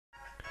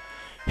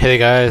Hey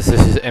guys,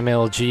 this is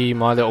MLG,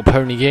 My Little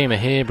Pony Gamer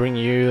here,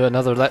 bringing you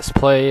another Let's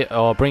Play,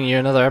 or bringing you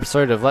another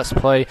episode of Let's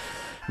Play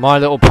My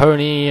Little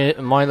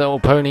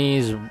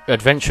Pony's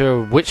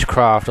Adventure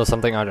Witchcraft or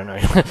something, I don't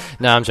know.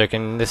 No, I'm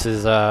joking. This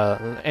is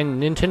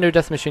Nintendo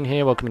Death Machine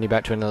here, welcoming you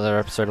back to another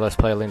episode of Let's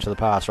Play A Link to the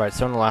Past. Right,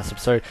 so in the last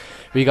episode,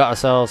 we got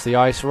ourselves the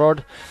Ice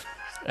Rod,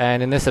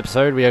 and in this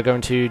episode, we are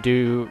going to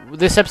do...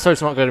 This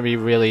episode's not going to be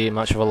really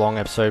much of a long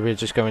episode, we're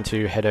just going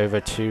to head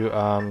over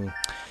to,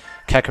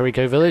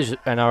 Kakariko Village,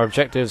 and our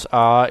objectives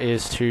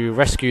is to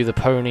rescue the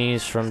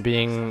ponies from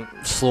being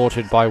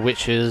slaughtered by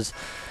witches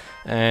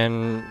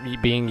and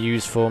being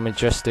used for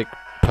majestic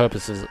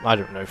purposes. I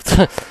don't know.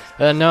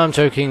 No, I'm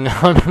joking.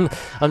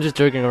 I'm just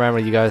joking around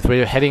with you guys.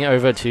 We're heading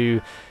over to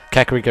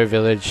Kakariko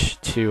Village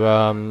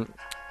to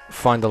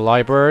find the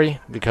library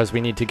because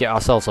we need to get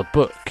ourselves a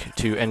book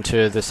to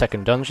enter the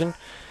second dungeon.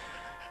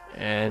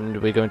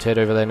 And we're going to head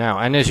over there now.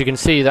 And as you can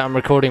see that I'm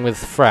recording with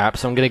Fraps,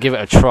 so I'm going to give it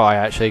a try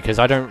actually, because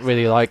I don't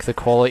really like the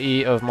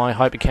quality of my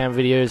Hypercam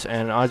videos,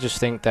 and I just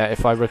think that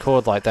if I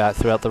record like that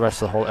throughout the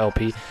rest of the whole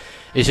LP,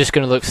 it's just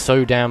going to look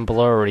so damn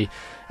blurry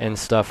and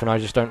stuff, and I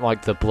just don't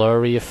like the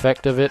blurry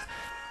effect of it.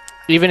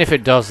 Even if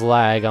it does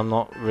lag, I'm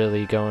not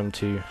really going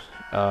to,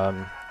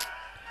 well,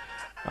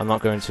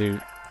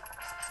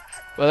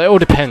 it all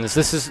depends.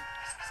 This is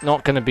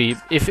not going to be,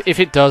 if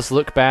it does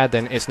look bad,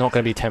 then it's not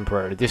going to be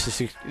temporary. This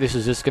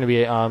is just going to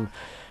be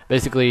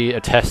basically a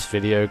test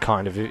video,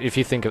 kind of. If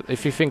you think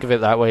of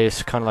it that way,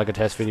 it's kind of like a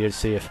test video to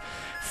see if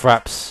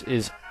Fraps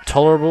is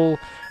tolerable,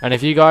 and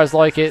if you guys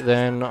like it,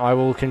 then I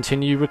will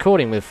continue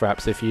recording with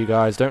Fraps. If you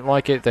guys don't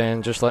like it,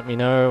 then just let me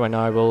know and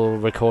I will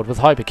record with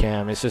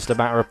Hypercam. It's just a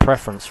matter of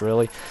preference,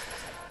 really,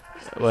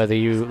 whether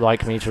you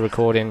like me to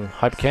record in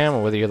Hypercam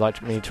or whether you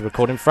like me to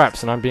record in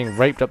Fraps. And I'm being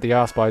raped up the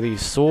ass by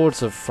these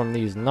swords from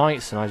these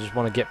knights, and I just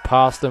want to get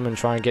past them and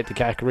try and get to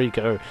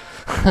Kakariko.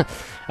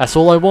 That's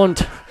all I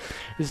want,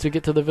 is to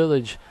get to the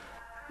village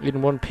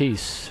in one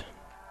piece.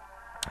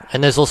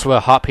 And there's also a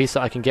heart piece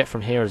that I can get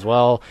from here as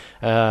well.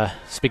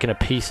 Speaking of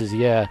pieces,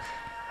 yeah,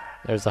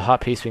 there's a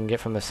heart piece we can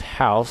get from this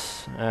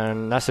house,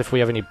 and that's if we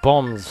have any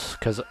bombs,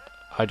 because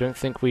I don't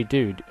think we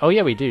do. Oh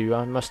yeah, we do.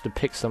 I must have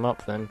picked some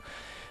up then.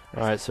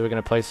 Alright, so we're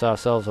going to place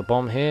ourselves a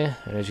bomb here,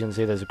 and as you can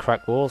see there's a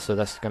cracked wall, so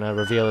that's going to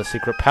reveal a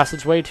secret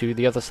passageway to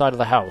the other side of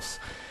the house.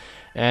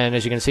 And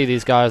as you can see,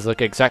 these guys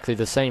look exactly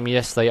the same.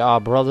 Yes, they are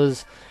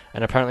brothers,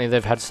 and apparently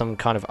they've had some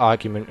kind of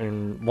argument,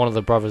 and one of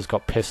the brothers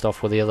got pissed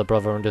off with the other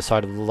brother and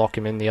decided to lock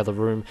him in the other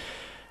room,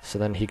 so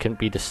then he couldn't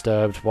be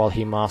disturbed while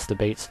he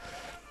masturbates.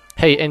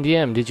 Hey,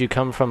 NDM, did you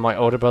come from my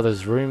older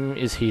brother's room?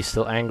 Is he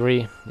still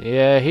angry?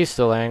 Yeah, he's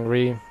still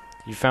angry.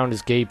 You found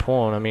his gay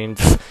porn, I mean...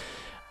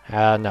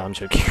 no, I'm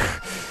joking.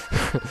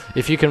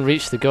 If you can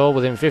reach the goal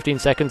within 15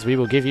 seconds, we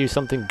will give you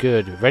something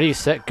good. Ready,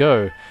 set,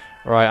 go.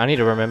 Right, I need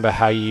to remember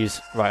how you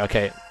use... Right,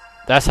 okay.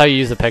 That's how you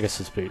use the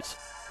Pegasus boots.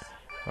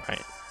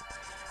 Right.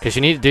 Because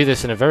you need to do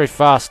this in a very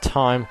fast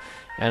time,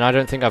 and I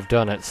don't think I've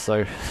done it,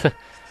 so...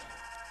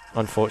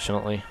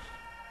 Unfortunately.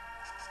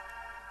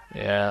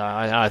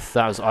 Yeah,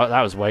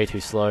 that was way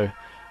too slow.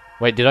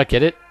 Wait, did I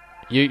get it?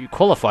 You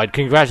qualified.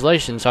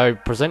 Congratulations. I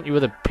present you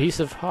with a piece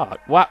of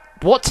heart.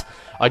 What?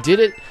 I did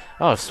it?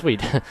 Oh,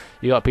 sweet.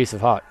 You got a piece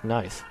of heart.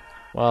 Nice.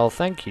 Well,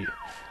 thank you.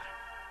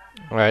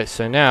 Alright,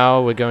 so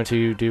now we're going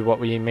to do what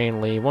we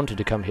mainly wanted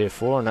to come here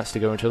for, and that's to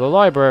go into the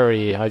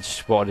library. I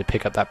just wanted to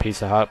pick up that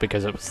piece of heart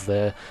because it was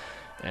there.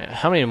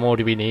 How many more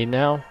do we need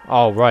now?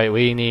 Oh, right,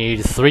 we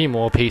need 3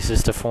 more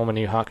pieces to form a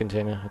new heart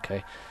container.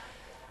 Okay.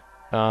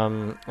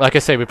 Like I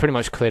say, we pretty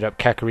much cleared up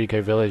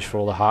Kakariko Village for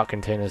all the heart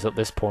containers at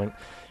this point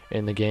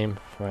in the game.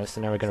 Right, so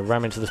now we're going to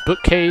ram into this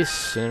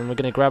bookcase, and we're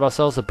going to grab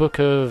ourselves a book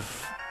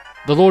of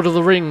the Lord of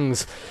the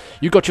Rings.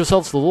 You got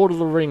yourselves the Lord of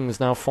the Rings.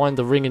 Now find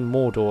the ring in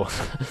Mordor.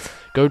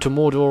 Go to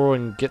Mordor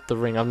and get the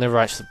ring. I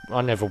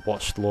never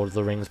watched Lord of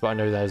the Rings, but I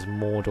know there's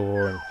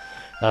Mordor, and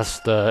that's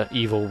the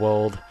evil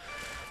world.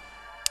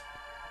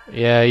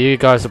 Yeah, you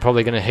guys are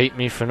probably going to hate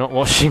me for not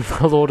watching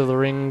the Lord of the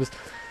Rings,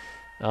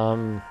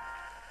 because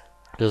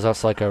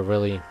that's like a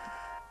really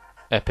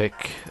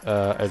epic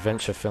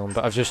adventure film,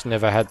 but I've just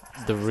never had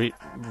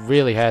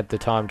really had the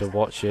time to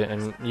watch it,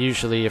 and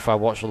usually if I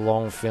watch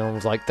long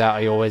films like that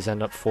I always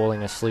end up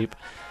falling asleep.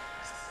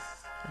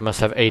 I must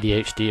have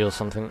ADHD or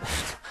something.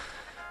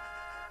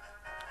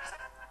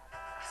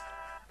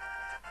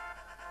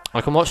 I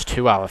can watch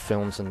 2-hour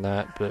films and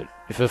that, but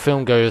if a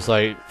film goes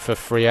like for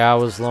 3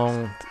 hours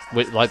long,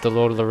 like the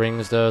Lord of the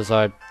Rings does,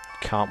 I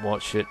can't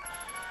watch it.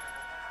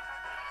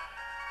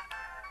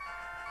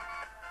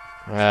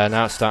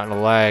 Now it's starting to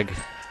lag.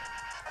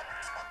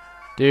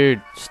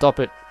 Dude, stop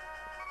it.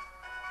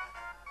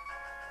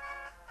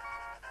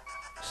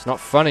 It's not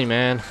funny,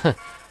 man.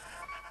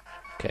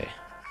 Okay.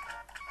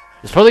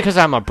 It's probably because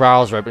I have my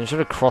browser open. I should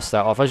have crossed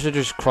that off. I should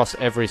just cross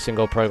every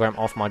single program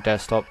off my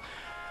desktop.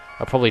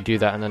 I'll probably do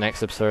that in the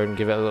next episode and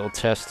give it a little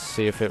test to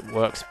see if it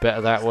works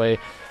better that way.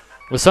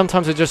 But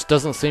sometimes it just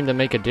doesn't seem to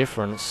make a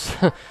difference.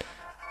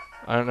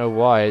 I don't know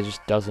why, it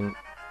just doesn't.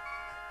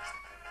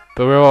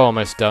 But we're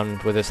almost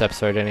done with this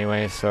episode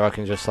anyway, so I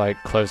can just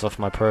like close off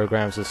my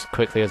programs as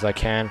quickly as I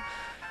can,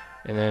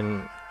 and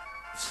then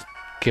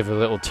give a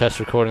little test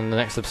recording in the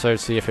next episode,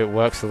 see if it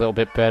works a little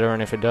bit better,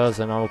 and if it does,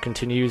 then I will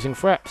continue using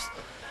fraps.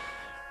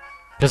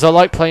 Because I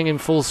like playing in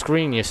full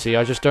screen, you see.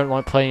 I just don't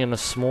like playing in a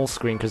small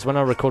screen, because when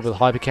I record with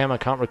Hypercam, I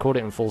can't record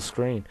it in full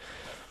screen.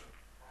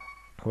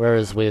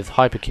 Whereas with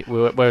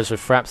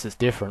fraps, it's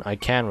different. I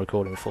can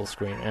record in full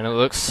screen, and it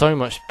looks so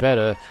much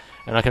better,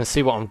 and I can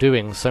see what I'm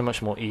doing so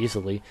much more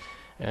easily,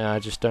 and I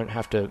just don't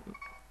have to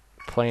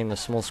play in the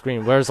small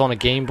screen. Whereas on a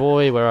Game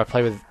Boy, where I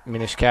play with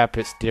Minish Cap,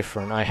 it's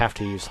different. I have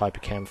to use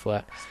Hypercam for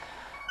that,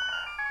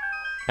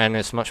 and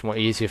it's much more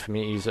easier for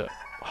me to use a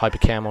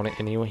Hypercam on it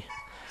anyway.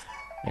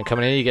 And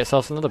coming in, you get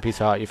yourself another piece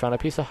of heart. You found a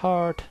piece of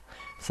heart.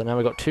 So now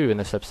we've got 2 in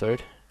this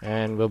episode,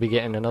 and we'll be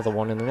getting another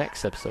one in the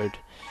next episode.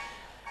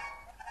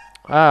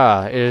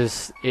 It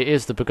is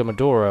the Book of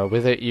Mudora.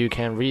 With it, you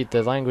can read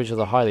the language of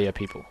the Hylia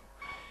people.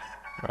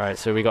 Right,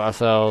 so we got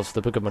ourselves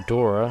the Book of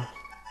Mudora,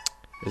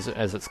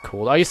 as it's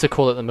called. I used to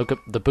call it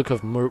the Book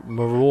of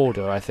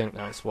Marauder. I think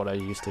that's what I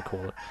used to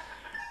call it.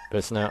 But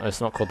it's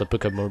not called the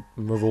Book of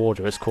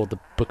Marauder. It's called the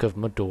Book of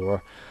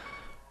Mudora.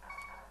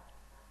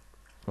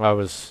 I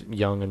was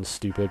young and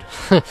stupid.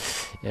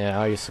 Yeah,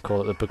 I used to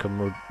call it the Book of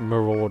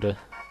Marauder.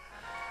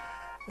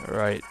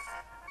 Right.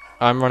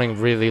 I'm running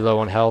really low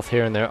on health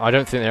here and there. I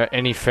don't think there are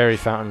any fairy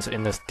fountains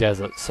in this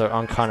desert, so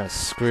I'm kind of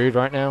screwed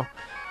right now.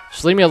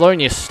 Just leave me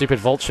alone, you stupid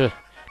vulture.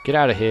 Get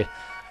out of here.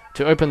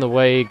 To open the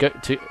way,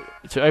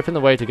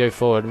 to go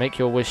forward, make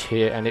your wish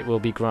here, and it will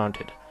be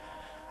granted.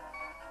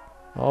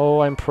 Oh,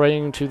 I'm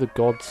praying to the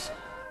gods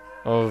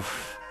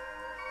of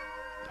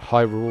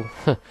Hyrule,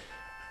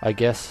 I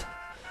guess.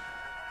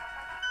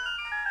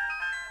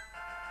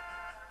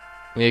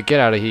 Yeah, get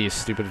out of here, you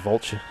stupid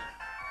vulture.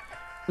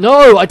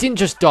 No, I didn't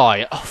just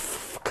die. Oh,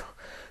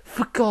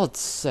 for God's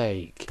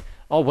sake.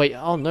 Oh, wait.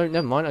 Oh, no,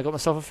 never mind. I got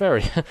myself a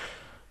fairy.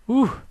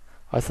 Whew.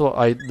 I thought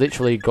I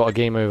literally got a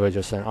game over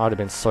just then. I'd have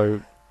been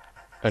so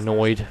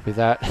annoyed with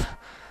that.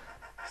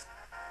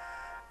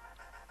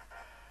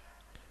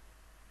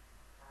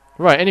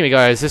 Right, anyway,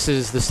 guys, this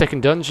is the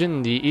second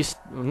dungeon,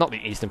 not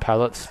the Eastern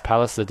Palace,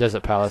 the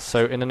Desert Palace.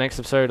 So, in the next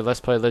episode of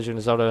Let's Play Legend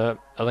of Zelda: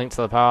 A Link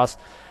to the Past,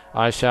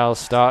 I shall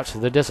start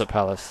the Desert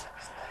Palace.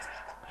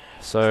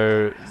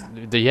 So,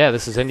 yeah,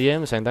 this is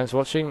NDM saying thanks for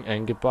watching,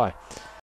 and goodbye.